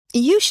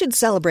You should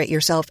celebrate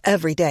yourself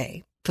every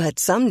day, but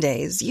some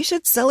days you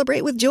should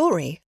celebrate with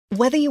jewelry.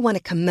 Whether you want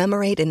to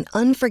commemorate an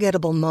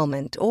unforgettable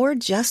moment or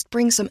just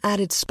bring some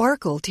added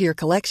sparkle to your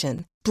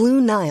collection,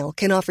 Blue Nile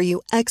can offer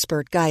you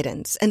expert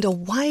guidance and a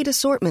wide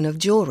assortment of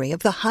jewelry of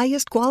the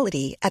highest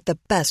quality at the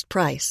best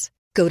price.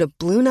 Go to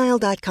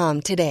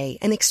BlueNile.com today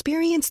and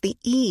experience the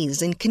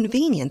ease and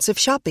convenience of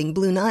shopping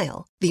Blue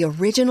Nile, the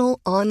original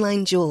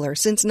online jeweler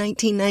since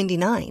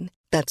 1999.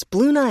 That's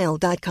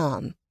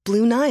BlueNile.com.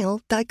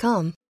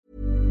 BlueNile.com.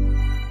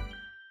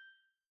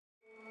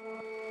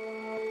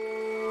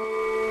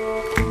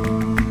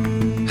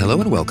 Hello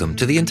and welcome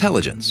to The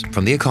Intelligence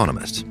from The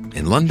Economist.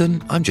 In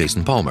London, I'm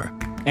Jason Palmer.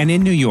 And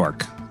in New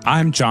York,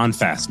 I'm John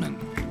Fassman.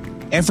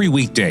 Every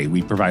weekday,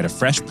 we provide a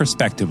fresh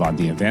perspective on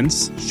the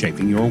events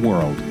shaping your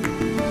world.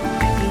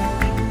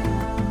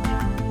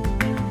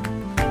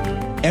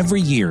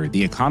 Every year,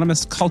 The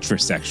Economist Culture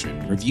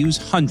section reviews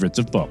hundreds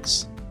of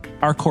books.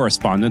 Our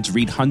correspondents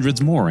read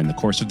hundreds more in the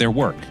course of their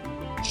work.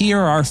 Here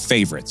are our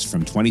favorites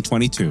from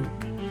 2022.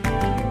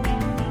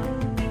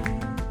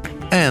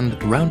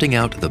 And rounding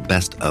out the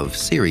best of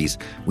series,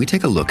 we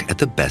take a look at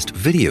the best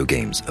video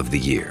games of the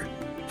year.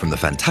 From the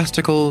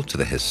fantastical to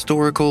the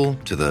historical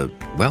to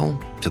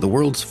the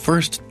world's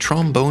first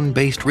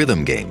trombone-based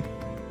rhythm game.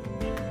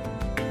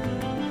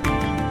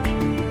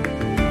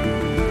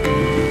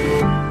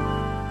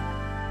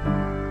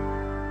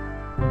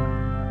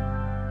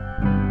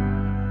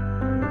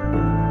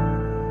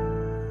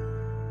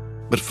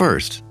 But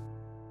first,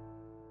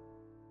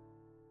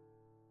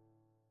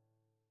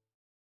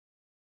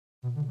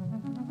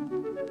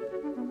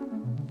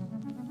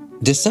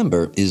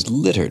 December is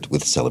littered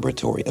with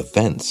celebratory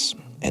events.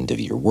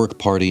 End-of-year work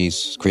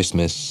parties,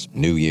 Christmas,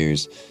 New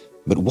Year's.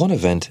 But one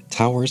event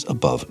towers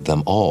above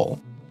them all.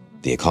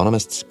 The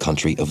Economist's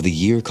Country of the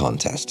Year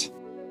contest.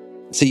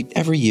 See,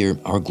 every year,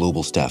 our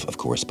global staff of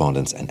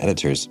correspondents and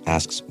editors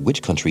asks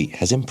which country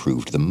has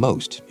improved the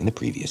most in the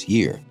previous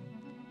year.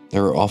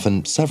 There are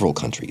often several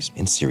countries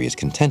in serious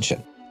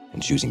contention,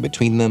 and choosing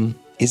between them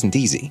isn't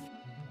easy.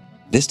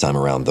 This time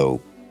around,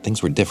 though,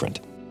 things were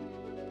different.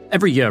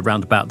 Every year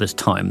around about this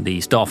time,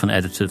 the staff and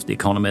editors of The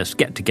Economist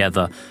get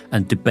together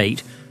and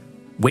debate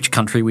which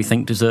country we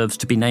think deserves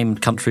to be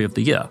named Country of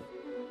the Year.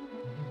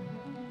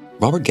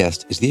 Robert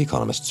Guest is The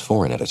Economist's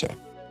foreign editor.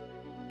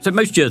 So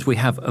most years we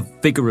have a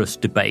vigorous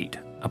debate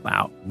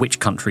about which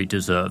country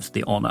deserves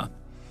the honour.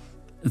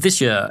 This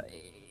year,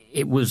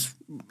 it was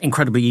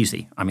incredibly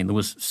easy. I mean, there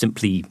was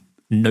simply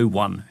no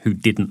one who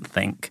didn't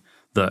think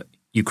that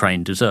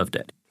Ukraine deserved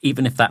it,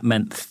 even if that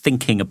meant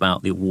thinking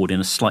about the award in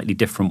a slightly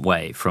different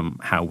way from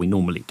how we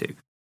normally do.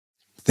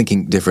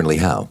 Thinking differently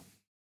how?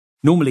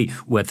 Normally,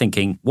 we're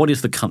thinking, what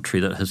is the country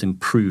that has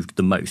improved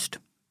the most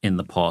in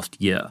the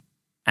past year?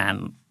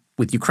 And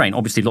with Ukraine,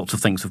 obviously lots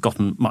of things have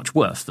gotten much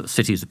worse. The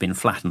cities have been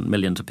flattened,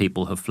 millions of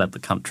people have fled the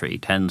country,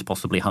 tens,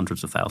 possibly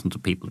hundreds of thousands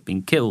of people have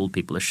been killed,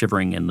 people are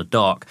shivering in the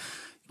dark.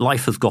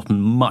 Life has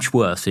gotten much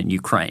worse in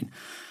Ukraine.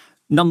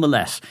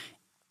 Nonetheless,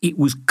 it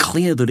was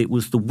clear that it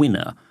was the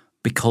winner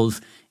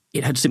because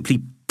it had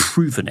simply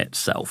proven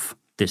itself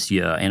this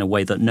year in a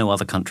way that no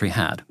other country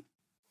had.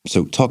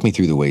 So talk me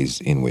through the ways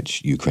in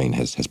which Ukraine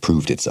has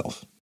proved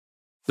itself.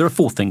 There are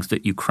four things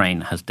that Ukraine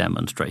has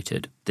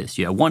demonstrated this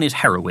year. One is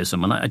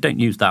heroism, and I don't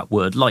use that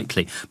word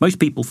lightly. Most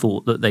people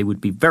thought that they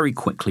would be very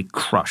quickly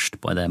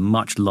crushed by their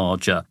much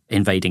larger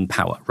invading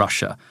power,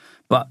 Russia.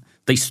 But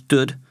they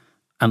stood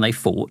and they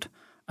fought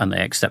and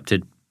they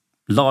accepted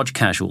large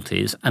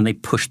casualties and they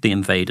pushed the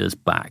invaders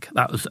back.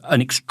 That was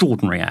an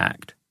extraordinary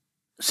act.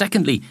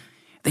 Secondly,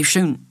 they've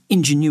shown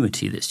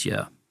ingenuity this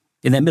year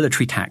in their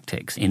military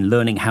tactics, in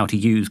learning how to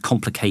use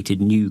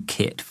complicated new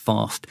kit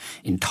fast,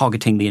 in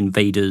targeting the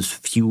invaders'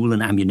 fuel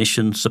and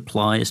ammunition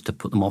supplies to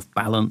put them off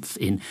balance,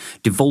 in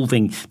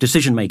devolving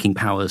decision-making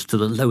powers to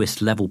the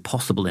lowest level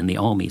possible in the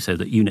army so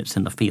that units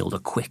in the field are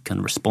quick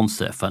and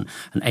responsive and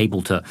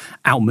able to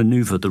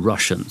outmaneuver the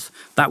Russians.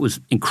 That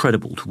was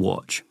incredible to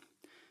watch.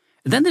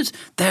 Then there's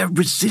their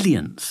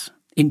resilience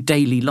in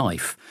daily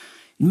life.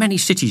 In many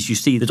cities, you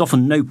see there's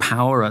often no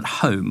power at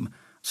home,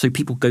 so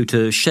people go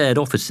to shared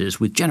offices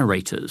with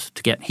generators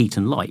to get heat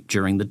and light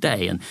during the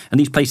day. And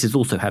these places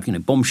also have,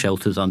 bomb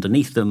shelters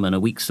underneath them and a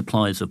week's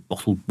supplies of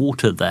bottled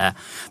water there.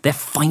 They're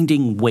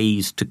finding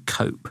ways to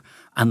cope,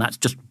 and that's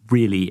just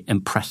really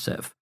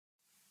impressive.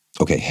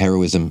 Okay,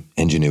 heroism,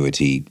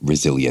 ingenuity,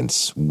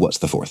 resilience. What's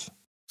the fourth?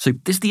 So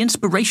there's the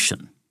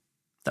inspiration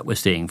that we're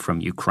seeing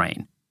from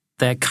Ukraine.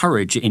 Their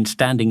courage in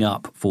standing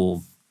up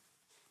for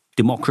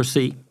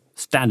democracy,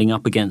 standing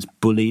up against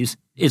bullies,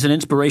 is an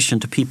inspiration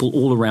to people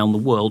all around the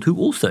world who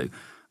also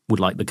would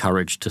like the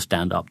courage to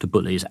stand up to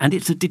bullies. And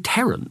it's a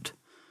deterrent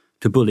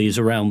to bullies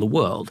around the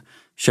world,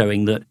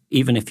 showing that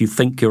even if you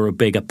think you're a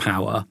bigger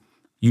power,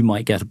 you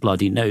might get a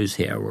bloody nose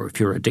here. Or if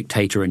you're a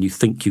dictator and you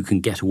think you can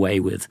get away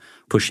with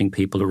pushing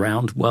people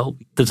around, well,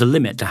 there's a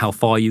limit to how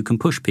far you can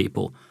push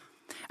people.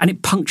 And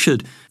it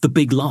punctured the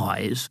big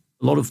lies.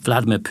 A lot of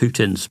Vladimir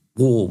Putin's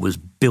war was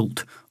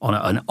built on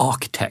an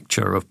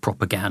architecture of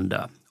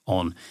propaganda,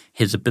 on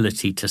his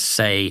ability to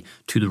say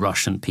to the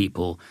Russian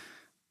people,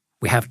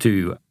 we have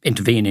to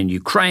intervene in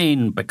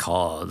Ukraine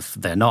because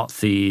they're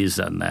Nazis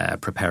and they're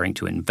preparing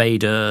to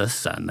invade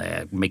us and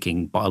they're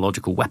making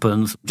biological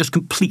weapons. Just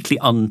completely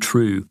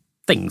untrue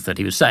things that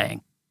he was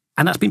saying.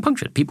 And that's been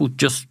punctured. People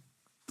just,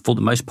 for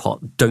the most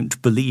part,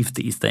 don't believe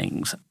these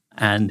things.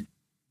 And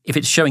if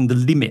it's showing the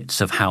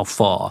limits of how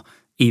far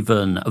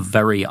even a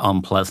very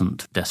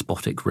unpleasant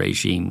despotic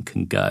regime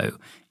can go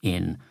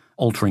in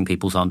altering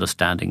people's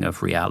understanding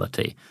of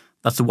reality,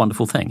 that's a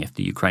wonderful thing if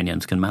the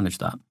Ukrainians can manage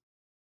that.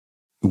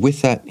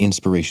 With that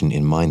inspiration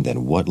in mind,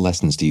 then, what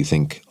lessons do you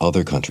think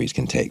other countries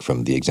can take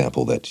from the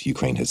example that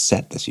Ukraine has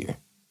set this year?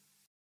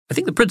 I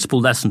think the principal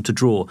lesson to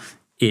draw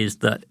is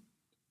that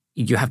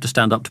you have to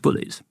stand up to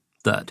bullies.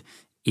 That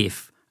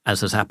if, as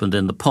has happened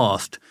in the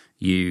past,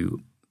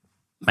 you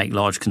make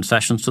large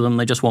concessions to them,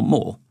 they just want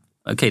more.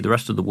 Okay, the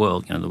rest of the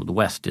world, the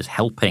West is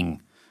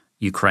helping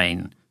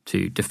Ukraine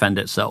to defend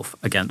itself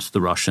against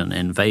the Russian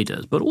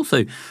invaders. But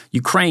also,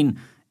 Ukraine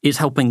is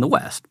helping the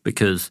West,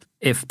 because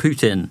if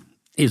Putin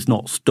is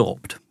not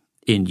stopped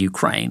in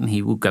Ukraine,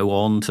 he will go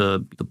on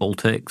to the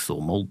Baltics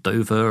or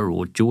Moldova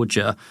or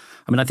Georgia.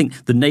 I mean, I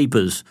think the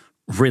neighbors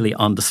really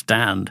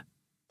understand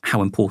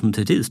how important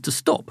it is to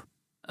stop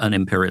an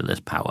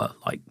imperialist power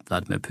like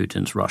Vladimir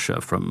Putin's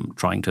Russia from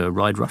trying to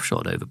ride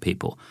roughshod over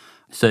people.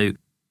 So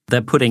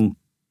they're putting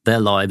their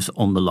lives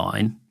on the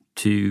line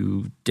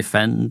to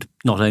defend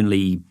not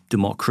only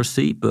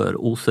democracy, but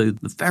also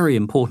the very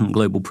important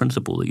global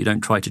principle that you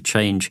don't try to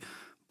change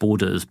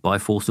borders by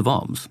force of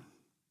arms.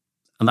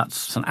 And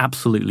that's an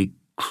absolutely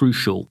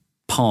crucial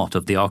part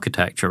of the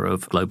architecture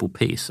of global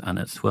peace, and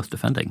it's worth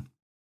defending.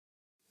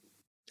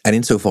 And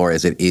insofar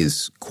as it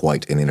is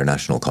quite an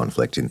international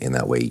conflict in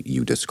that way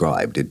you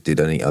described, did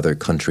any other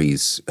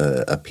countries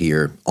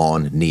appear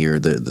near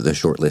the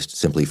shortlist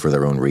simply for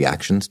their own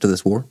reactions to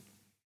this war?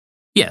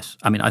 Yes.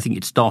 I mean, I think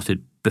it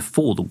started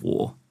before the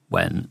war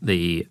when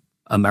the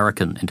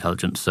American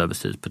intelligence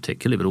services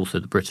particularly, but also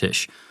the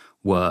British,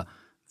 were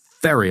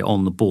very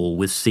on the ball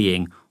with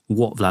seeing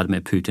what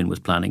Vladimir Putin was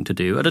planning to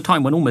do at a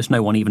time when almost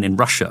no one, even in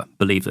Russia,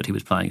 believed that he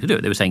was planning to do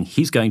it. They were saying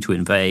he's going to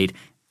invade.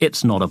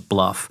 It's not a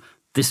bluff.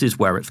 This is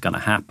where it's going to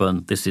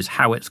happen. This is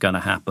how it's going to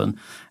happen.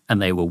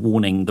 And they were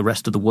warning the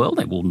rest of the world.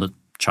 They warned the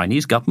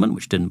Chinese government,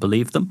 which didn't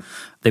believe them.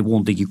 They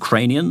warned the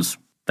Ukrainians.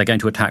 They're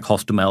going to attack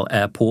Hostomel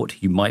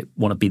Airport. You might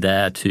want to be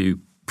there to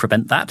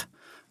prevent that.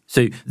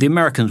 So the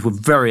Americans were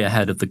very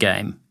ahead of the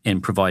game in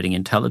providing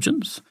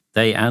intelligence.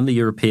 They and the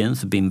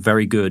Europeans have been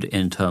very good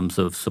in terms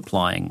of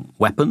supplying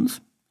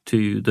weapons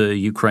to the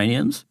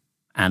Ukrainians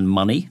and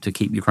money to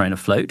keep Ukraine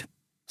afloat.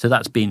 So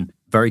that's been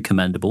very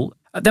commendable.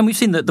 Then we've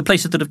seen that the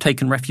places that have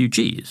taken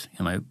refugees,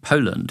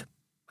 Poland,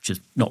 which is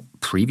not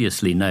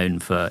previously known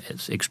for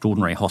its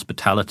extraordinary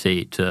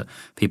hospitality to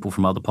people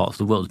from other parts of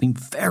the world, has been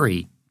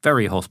very,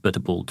 very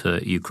hospitable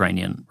to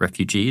Ukrainian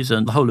refugees.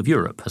 And the whole of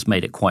Europe has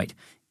made it quite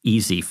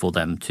easy for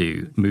them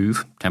to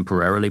move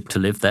temporarily, to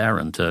live there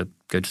and to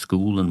go to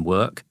school and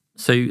work.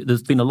 So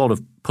there's been a lot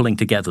of pulling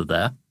together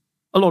there.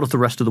 A lot of the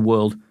rest of the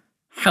world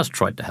has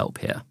tried to help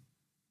here.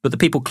 But the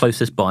people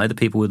closest by, the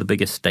people with the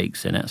biggest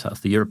stakes in it, so that's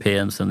the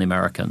Europeans and the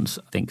Americans,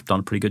 I think have done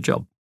a pretty good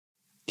job.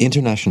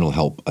 International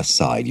help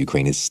aside,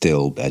 Ukraine is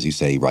still, as you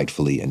say,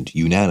 rightfully and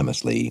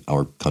unanimously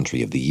our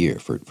country of the year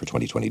for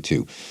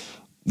 2022.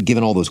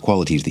 Given all those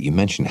qualities that you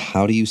mentioned,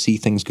 how do you see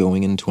things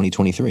going in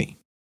 2023?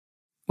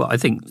 Well, I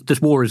think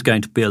this war is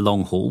going to be a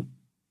long haul.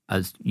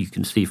 As you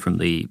can see from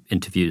the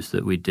interviews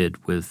that we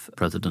did with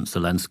President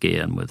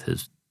Zelensky and with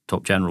his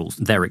top generals,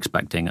 they're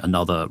expecting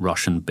another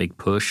Russian big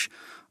push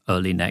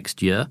early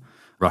next year.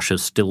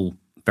 Russia's still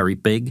very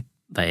big.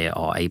 They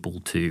are able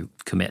to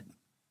commit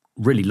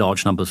really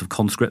large numbers of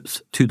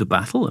conscripts to the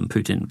battle, and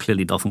Putin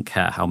clearly doesn't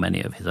care how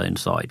many of his own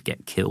side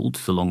get killed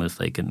so long as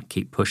they can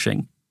keep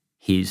pushing.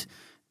 He's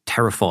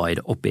terrified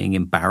of being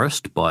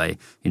embarrassed by,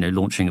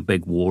 launching a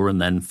big war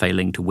and then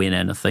failing to win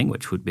anything,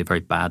 which would be a very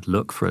bad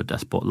look for a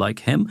despot like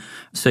him.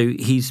 So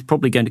he's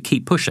probably going to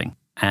keep pushing.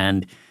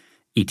 And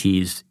it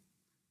is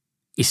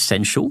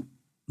essential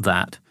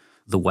that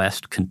the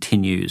West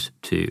continues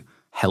to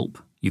help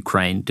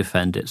Ukraine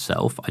defend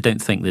itself. I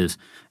don't think there's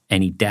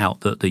any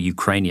doubt that the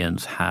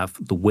Ukrainians have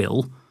the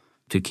will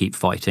to keep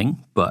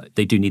fighting, but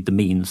they do need the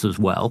means as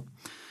well.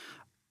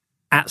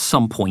 At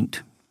some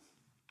point,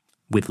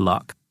 with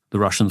luck, the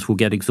Russians will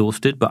get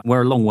exhausted, but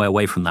we're a long way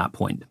away from that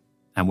point.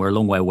 And we're a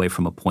long way away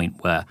from a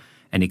point where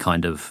any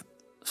kind of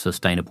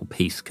sustainable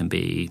peace can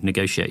be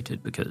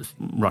negotiated, because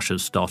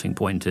Russia's starting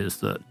point is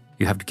that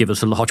you have to give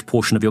us a large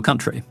portion of your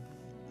country.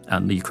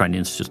 And the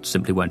Ukrainians just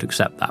simply won't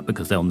accept that,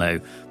 because they'll know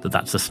that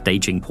that's a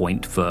staging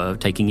point for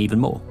taking even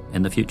more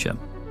in the future.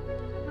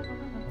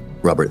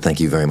 Robert, thank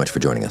you very much for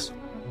joining us.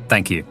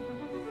 Thank you.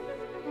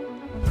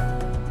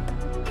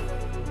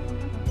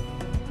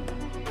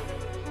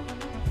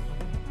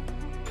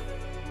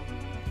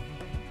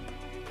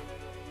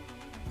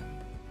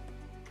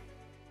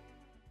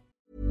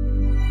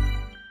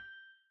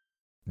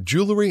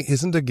 Jewelry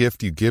isn't a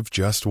gift you give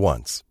just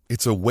once.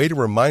 It's a way to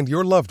remind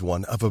your loved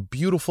one of a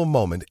beautiful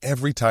moment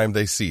every time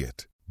they see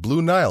it. Blue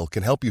Nile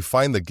can help you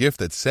find the gift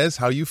that says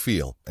how you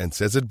feel and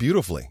says it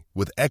beautifully,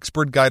 with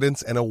expert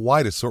guidance and a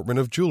wide assortment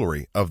of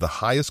jewelry of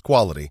the highest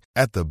quality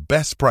at the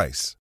best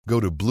price. Go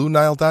to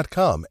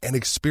BlueNile.com and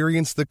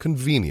experience the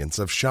convenience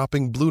of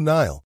shopping Blue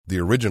Nile, the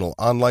original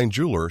online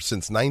jeweler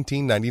since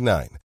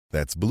 1999.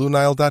 That's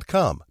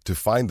BlueNile.com to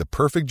find the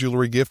perfect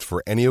jewelry gift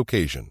for any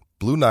occasion.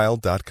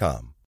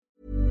 BlueNile.com.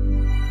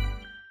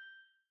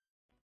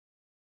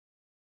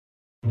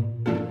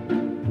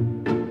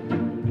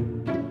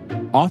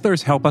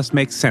 Authors help us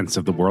make sense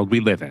of the world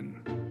we live in,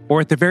 or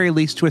at the very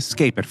least to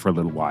escape it for a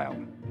little while.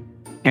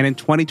 And in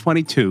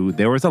 2022,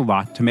 there was a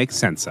lot to make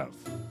sense of.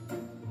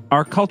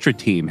 Our culture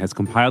team has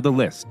compiled a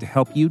list to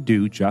help you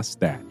do just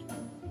that.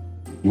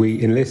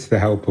 We enlist the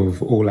help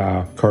of all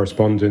our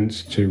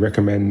correspondents to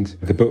recommend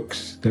the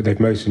books that they've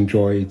most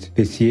enjoyed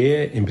this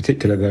year, in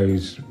particular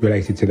those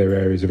related to their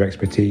areas of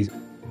expertise.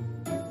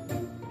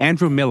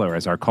 Andrew Miller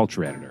is our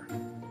culture editor.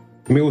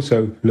 We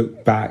also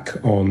look back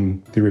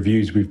on the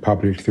reviews we've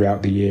published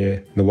throughout the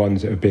year, the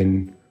ones that have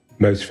been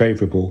most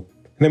favourable.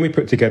 And then we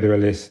put together a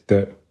list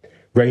that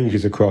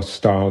ranges across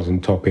styles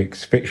and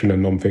topics, fiction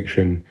and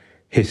non-fiction,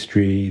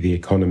 history, the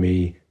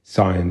economy,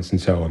 science,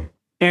 and so on.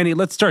 Annie,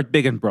 let's start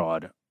big and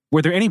broad.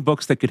 Were there any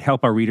books that could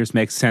help our readers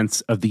make sense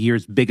of the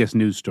year's biggest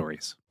news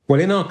stories? Well,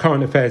 in our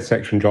current affairs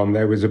section, John,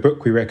 there was a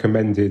book we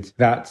recommended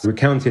that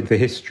recounted the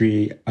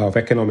history of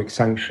economic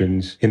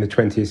sanctions in the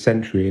 20th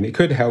century, and it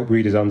could help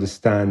readers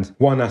understand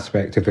one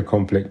aspect of the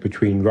conflict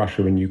between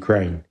Russia and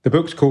Ukraine. The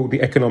book's called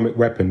The Economic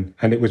Weapon,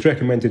 and it was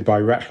recommended by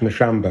Rachna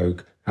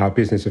Shambhog, our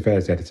business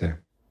affairs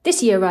editor.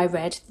 This year I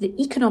read The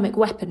Economic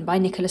Weapon by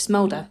Nicholas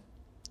Mulder.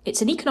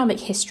 It's an economic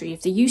history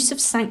of the use of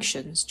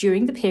sanctions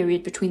during the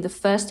period between the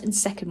First and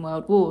Second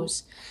World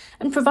Wars,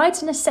 and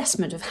provides an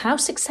assessment of how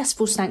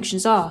successful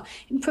sanctions are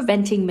in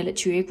preventing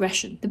military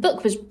aggression. The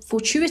book was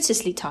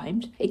fortuitously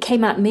timed. It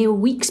came out mere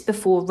weeks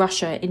before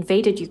Russia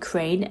invaded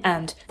Ukraine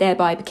and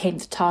thereby became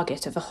the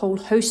target of a whole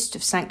host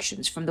of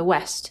sanctions from the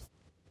West.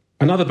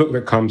 Another book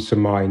that comes to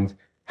mind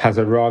has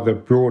a rather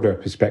broader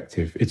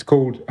perspective. It's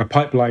called A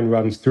Pipeline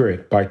Runs Through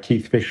It by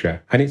Keith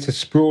Fisher, and it's a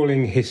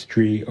sprawling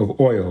history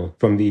of oil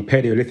from the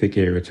Paleolithic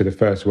era to the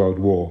First World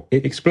War.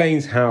 It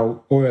explains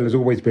how oil has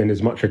always been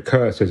as much a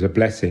curse as a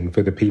blessing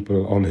for the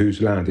people on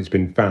whose land it's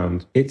been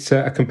found. It's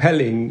a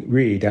compelling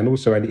read and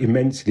also an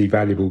immensely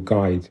valuable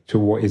guide to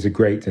what is a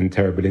great and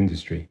terrible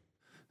industry.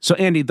 So,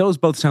 Andy, those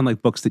both sound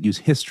like books that use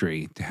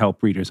history to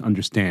help readers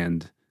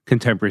understand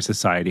contemporary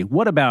society.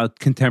 What about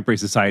contemporary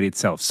society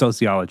itself,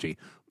 sociology?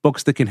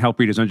 Books that can help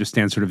readers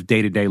understand sort of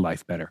day-to-day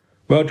life better?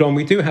 Well, John,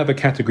 we do have a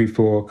category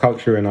for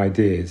culture and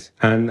ideas.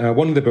 And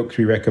one of the books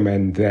we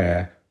recommend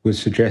there was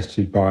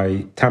suggested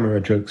by Tamara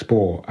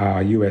Jelks-Bor,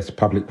 our US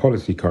public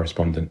policy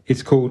correspondent.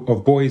 It's called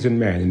Of Boys and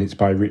Men, and it's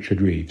by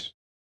Richard Reeves.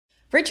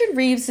 Richard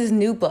Reeves'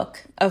 new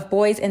book, Of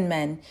Boys and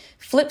Men,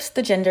 flips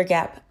the gender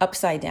gap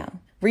upside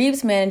down.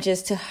 Reeves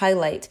manages to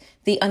highlight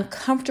the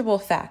uncomfortable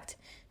fact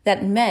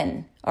that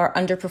men are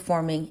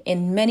underperforming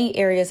in many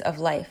areas of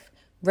life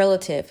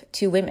relative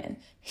to women.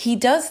 He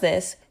does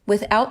this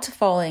without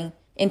falling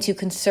into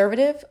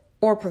conservative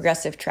or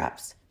progressive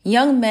traps.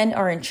 Young men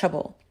are in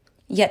trouble,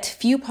 yet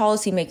few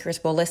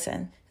policymakers will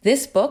listen.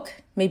 This book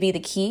may be the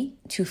key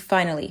to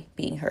finally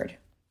being heard.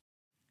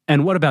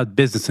 And what about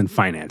business and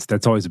finance?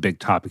 That's always a big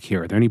topic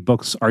here. Are there any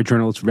books our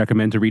journalists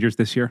recommend to readers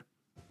this year?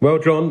 Well,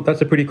 John,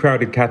 that's a pretty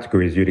crowded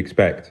category, as you'd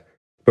expect.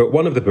 But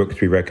one of the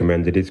books we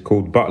recommended is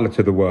called Butler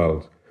to the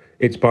World.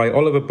 It's by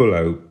Oliver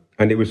Bullough,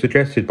 and it was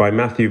suggested by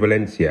Matthew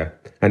Valencia,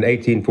 an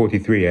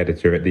 1843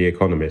 editor at The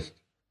Economist.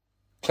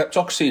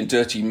 Kleptocracy and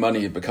dirty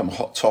money have become a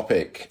hot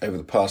topic over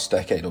the past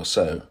decade or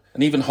so,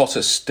 and even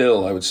hotter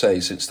still, I would say,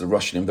 since the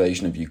Russian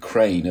invasion of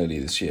Ukraine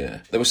earlier this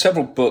year. There were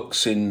several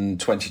books in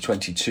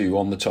 2022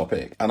 on the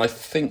topic, and I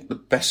think the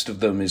best of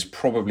them is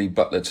probably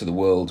Butler to the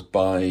World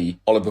by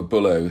Oliver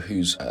Bullough,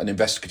 who's an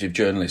investigative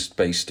journalist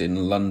based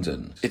in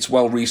London. It's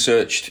well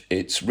researched,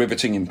 it's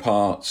riveting in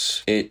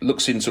parts, it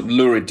looks in sort of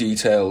lurid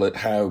detail at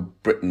how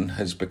Britain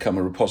has become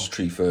a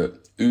repository for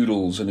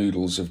oodles and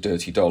oodles of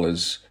dirty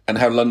dollars, and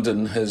how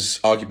London has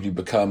arguably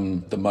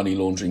become the money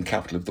laundering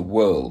capital of the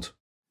world.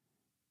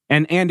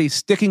 And Andy,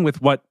 sticking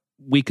with what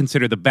we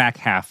consider the back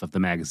half of the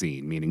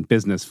magazine, meaning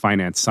business,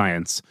 finance,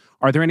 science,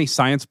 are there any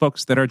science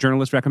books that our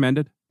journalists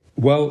recommended?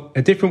 Well,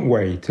 a different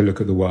way to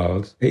look at the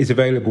world is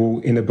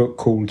available in a book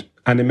called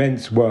An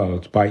Immense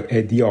World by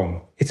Ed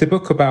Yong. It's a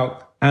book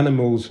about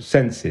animals'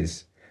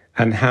 senses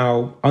and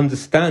how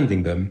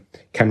understanding them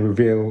can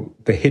reveal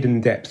the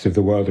hidden depths of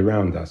the world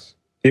around us.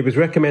 It was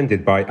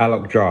recommended by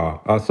Alok Jha,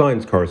 our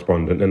science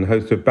correspondent and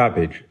host of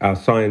Babbage, our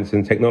science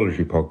and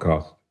technology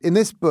podcast. In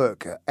this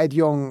book, Ed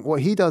Yong,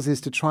 what he does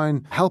is to try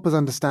and help us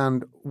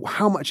understand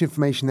how much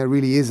information there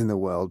really is in the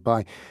world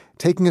by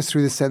taking us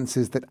through the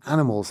senses that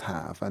animals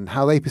have and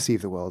how they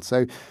perceive the world.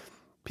 So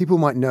People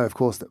might know, of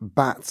course, that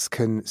bats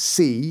can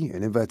see,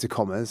 in inverted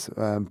commas,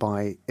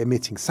 by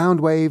emitting sound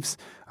waves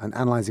and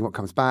analysing what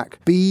comes back.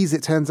 Bees,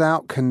 it turns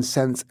out, can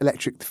sense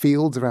electric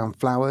fields around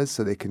flowers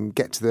so they can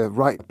get to the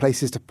right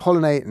places to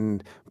pollinate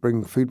and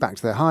bring food back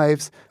to their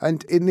hives.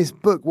 And in this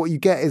book, what you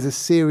get is a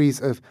series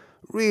of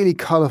really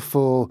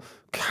colourful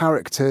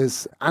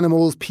characters,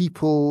 animals,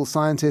 people,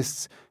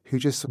 scientists, who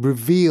just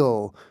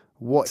reveal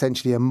what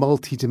essentially a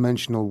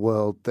multi-dimensional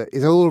world that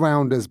is all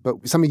around us, but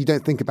something you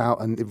don't think about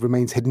and it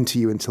remains hidden to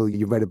you until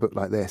you read a book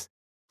like this.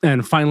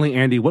 And finally,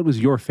 Andy, what was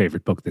your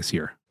favorite book this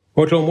year?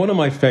 Well, John, one of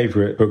my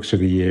favourite books of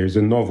the year is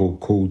a novel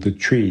called The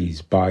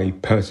Trees by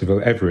Percival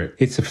Everett.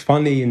 It's a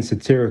funny and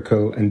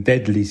satirical and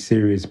deadly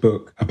serious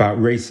book about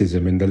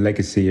racism and the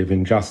legacy of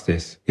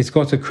injustice. It's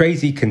got a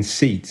crazy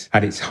conceit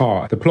at its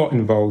heart. The plot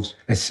involves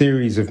a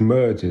series of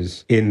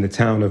murders in the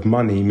town of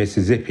Money,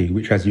 Mississippi,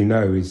 which, as you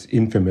know, is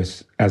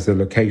infamous as the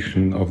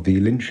location of the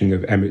lynching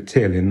of Emmett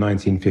Till in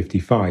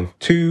 1955.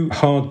 Two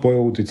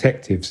hard-boiled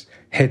detectives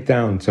head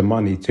down to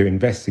Money to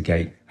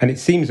investigate. And it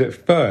seems at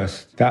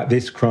first that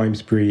this crime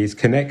spree is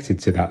connected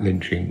to that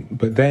lynching,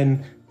 but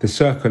then the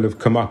circle of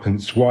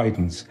comeuppance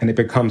widens and it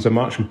becomes a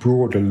much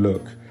broader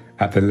look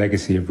at the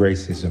legacy of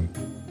racism.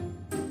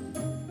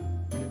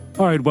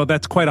 All right, well,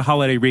 that's quite a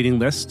holiday reading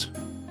list.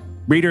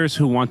 Readers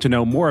who want to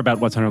know more about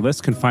what's on our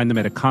list can find them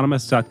at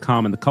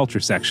economist.com in the culture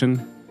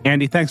section.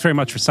 Andy, thanks very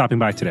much for stopping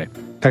by today.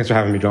 Thanks for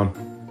having me,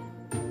 John.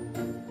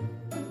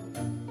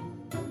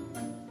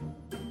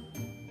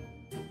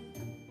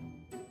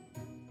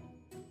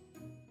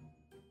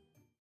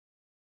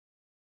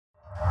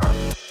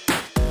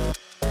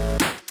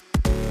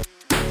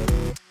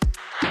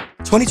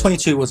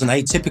 "2022 was an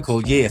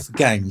atypical year for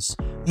games,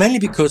 mainly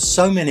because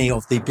so many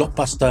of the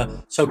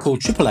blockbuster so-called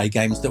AAA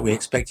games that we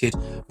expected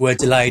were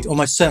delayed,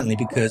 almost certainly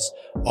because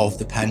of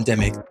the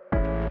pandemic."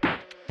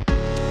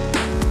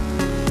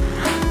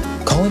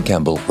 Colin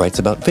Campbell writes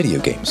about video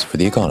games for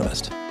The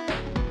Economist.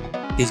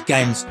 These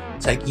games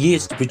take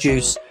years to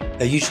produce.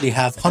 They usually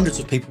have hundreds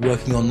of people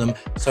working on them,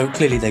 so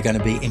clearly they're going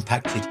to be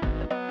impacted.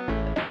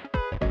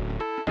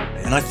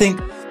 And I think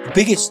the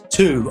biggest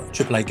two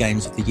AAA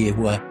games of the year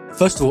were,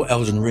 first of all,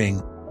 Elden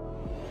Ring,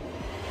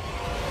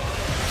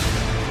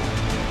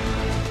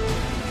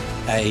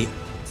 a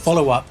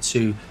follow-up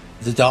to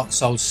the Dark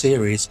Souls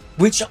series,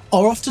 which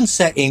are often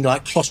set in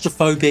like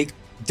claustrophobic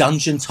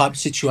dungeon-type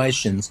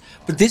situations.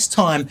 But this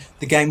time,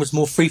 the game was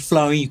more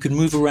free-flowing. You could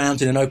move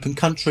around in an open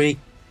country.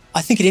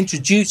 I think it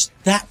introduced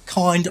that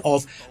kind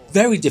of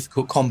very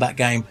difficult combat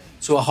game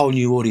to a whole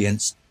new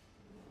audience.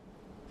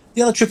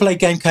 The other AAA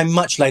game came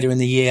much later in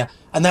the year,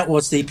 and that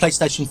was the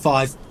PlayStation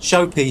 5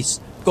 showpiece,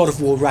 God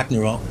of War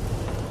Ragnarok.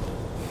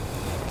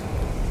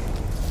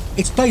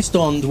 It's based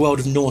on the world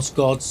of Norse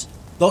gods,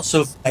 lots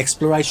of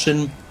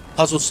exploration,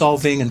 puzzle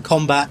solving and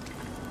combat.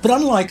 But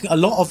unlike a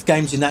lot of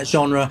games in that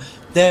genre,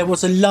 there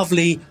was a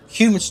lovely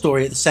human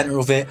story at the centre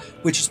of it,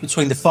 which is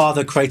between the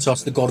father,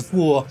 Kratos, the god of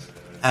war,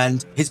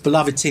 and his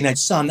beloved teenage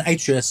son,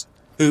 Atreus,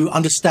 who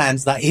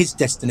understands that his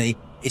destiny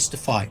is to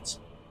fight.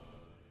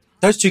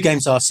 Those two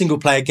games are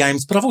single-player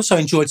games, but I've also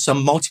enjoyed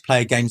some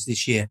multiplayer games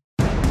this year.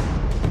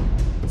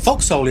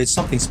 Foxhole is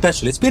something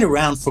special. It's been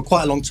around for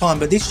quite a long time,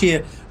 but this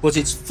year was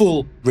its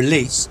full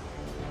release.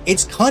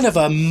 It's kind of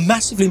a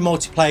massively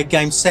multiplayer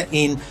game set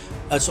in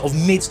a sort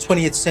of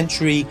mid-20th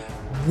century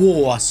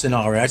war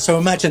scenario. So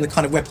imagine the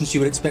kind of weapons you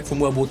would expect from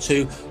World War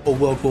II or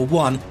World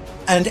War I.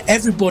 And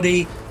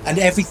everybody and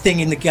everything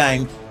in the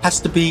game has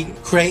to be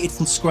created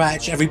from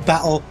scratch. Every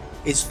battle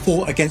is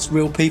fought against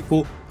real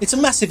people. It's a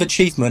massive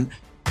achievement.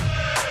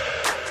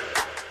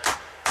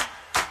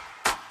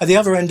 At the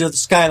other end of the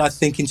scale, I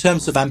think, in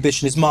terms of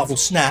ambition, is Marvel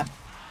Snap.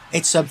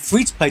 It's a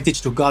free-to-play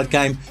digital guide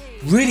game,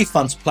 really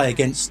fun to play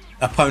against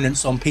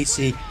opponents on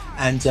PC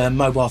and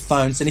mobile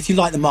phones. And if you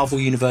like the Marvel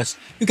Universe,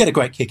 you'll get a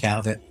great kick out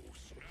of it.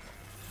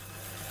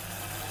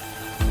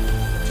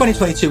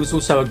 2022 was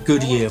also a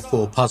good year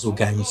for puzzle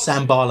games.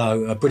 Sam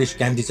Barlow, a British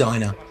game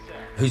designer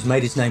who's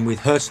made his name with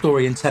Her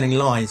Story and Telling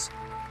Lies,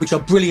 which are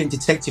brilliant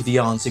detective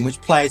yarns in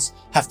which players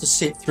have to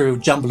sit through a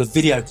jumble of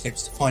video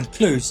clips to find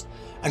clues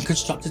and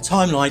construct a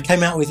timeline,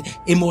 came out with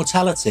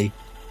Immortality,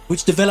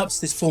 which develops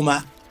this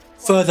format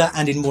further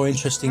and in more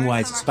interesting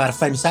ways. It's about a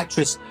famous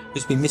actress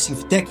who's been missing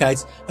for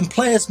decades, and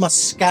players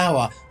must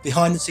scour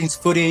behind-the-scenes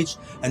footage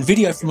and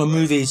video from her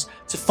movies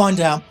to find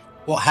out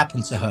what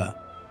happened to her.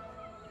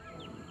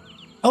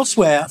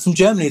 Elsewhere, from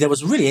Germany, there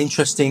was a really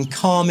interesting,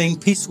 calming,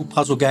 peaceful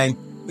puzzle game,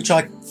 which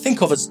I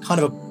think of as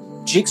kind of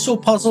a jigsaw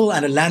puzzle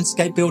and a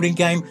landscape building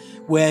game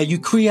where you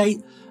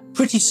create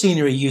pretty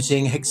scenery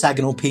using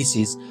hexagonal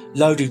pieces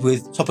loaded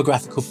with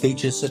topographical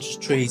features such as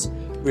trees,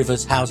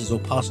 rivers, houses or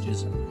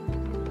pastures.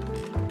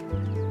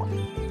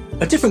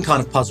 A different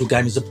kind of puzzle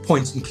game is a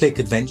point-and-click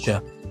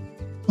adventure,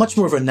 much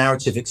more of a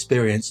narrative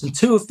experience, and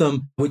two of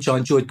them, which I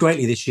enjoyed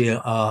greatly this year,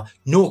 are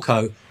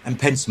Norco and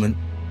Pentiment.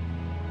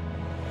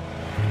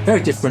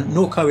 Very different.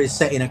 Norco is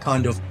set in a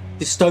kind of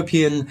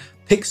dystopian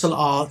pixel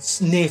art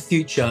near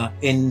future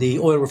in the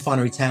oil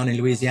refinery town in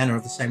Louisiana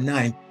of the same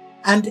name.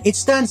 And it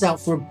stands out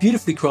for a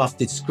beautifully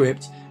crafted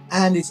script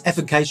and its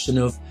evocation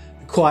of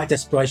the quiet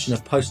desperation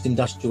of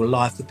post-industrial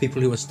life for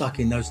people who are stuck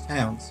in those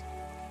towns.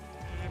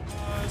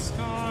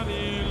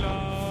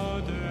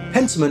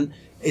 Pentiment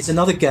is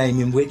another game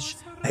in which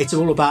it's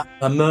all about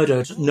a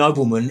murdered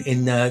nobleman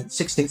in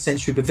 16th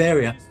century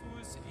Bavaria.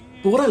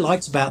 But what I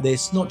liked about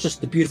this, not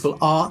just the beautiful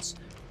art,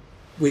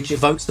 which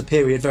evokes the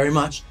period very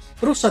much,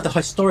 but also the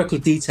historical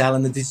detail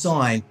and the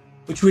design,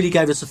 which really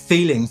gave us a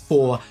feeling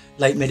for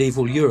late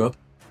medieval Europe.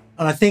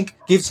 And I think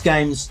gives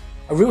games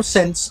a real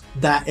sense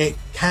that it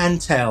can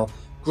tell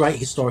great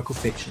historical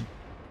fiction.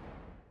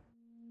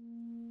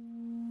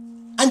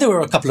 And there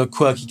were a couple of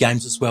quirky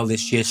games as well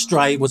this year.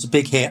 Stray was a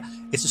big hit.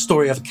 It's a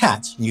story of a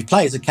cat, and you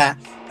play as a cat,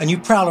 and you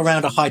prowl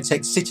around a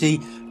high-tech city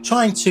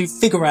trying to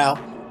figure out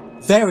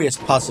various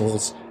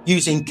puzzles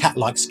using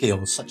cat-like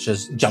skills, such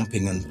as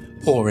jumping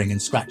and pawing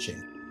and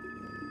scratching.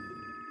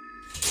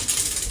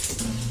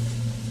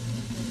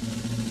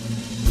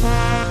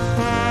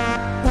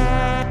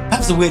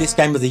 Perhaps the weirdest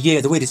game of the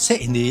year, the weirdest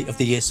hit of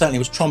the year certainly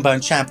was Trombone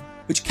Champ,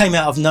 which came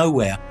out of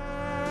nowhere.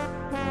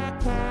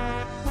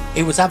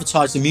 It was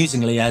advertised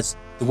amusingly as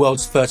the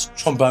world's first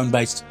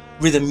trombone-based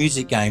rhythm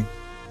music game,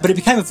 but it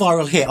became a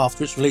viral hit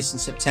after its release in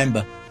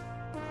September.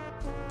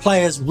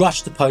 Players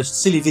rushed to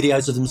post silly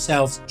videos of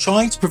themselves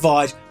trying to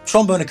provide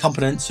trombone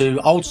accompaniment to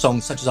old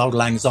songs such as Auld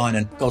Lang Syne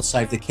and God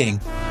Save the King.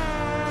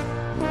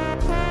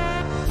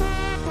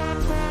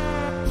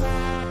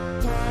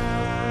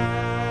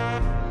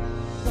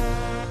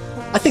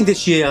 I think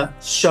this year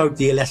showed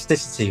the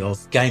elasticity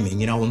of gaming.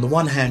 You know, on the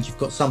one hand, you've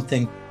got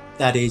something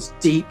that is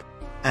deep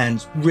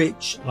and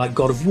rich, like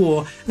God of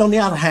War, and on the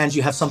other hand,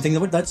 you have something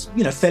that's,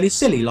 you know, fairly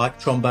silly, like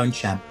Trombone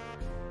Champ.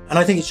 And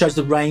I think it shows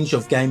the range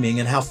of gaming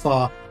and how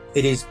far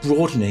it is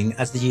broadening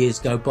as the years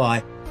go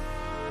by.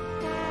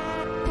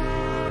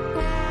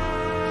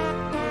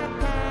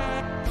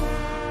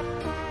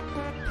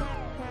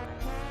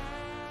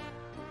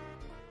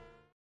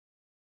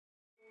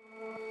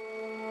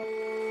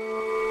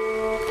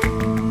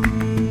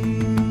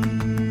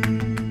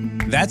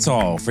 That's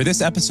all for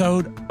this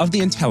episode of The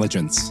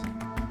Intelligence.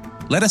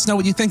 Let us know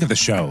what you think of the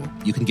show.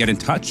 You can get in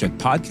touch at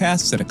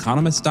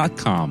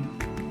podcasts@economist.com.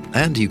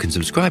 And you can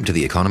subscribe to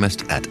The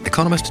Economist at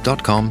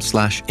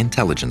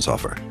economist.com/intelligence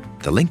offer.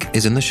 The link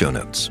is in the show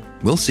notes.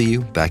 We'll see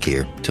you back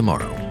here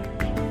tomorrow.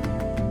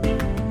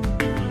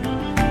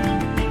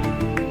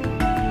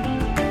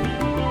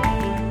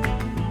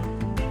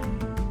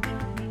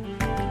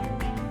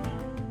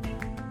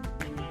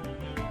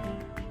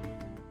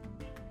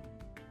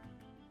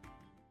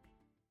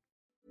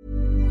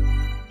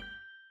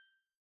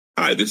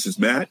 Hi, this is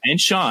Matt and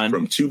Sean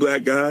from Two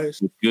Black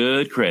Guys with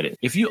Good Credit.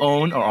 If you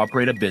own or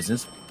operate a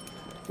business,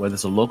 whether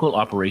it's a local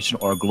operation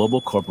or a global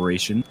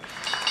corporation,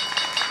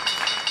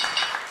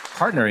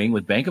 partnering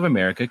with Bank of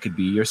America could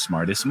be your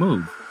smartest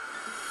move.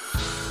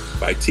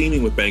 By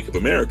teaming with Bank of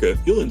America,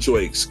 you'll enjoy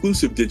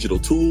exclusive digital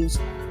tools,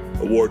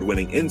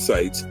 award-winning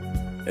insights,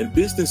 and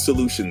business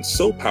solutions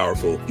so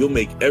powerful you'll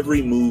make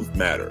every move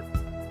matter.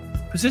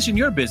 Position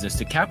your business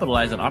to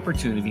capitalize on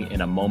opportunity in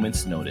a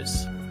moment's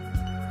notice.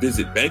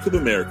 Visit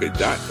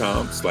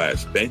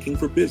bankofamerica.com/banking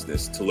for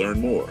business to learn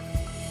more.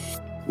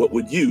 What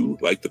would you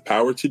like the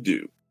power to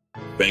do?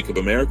 Bank of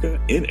America,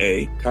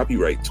 N.A.,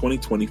 copyright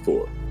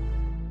 2024.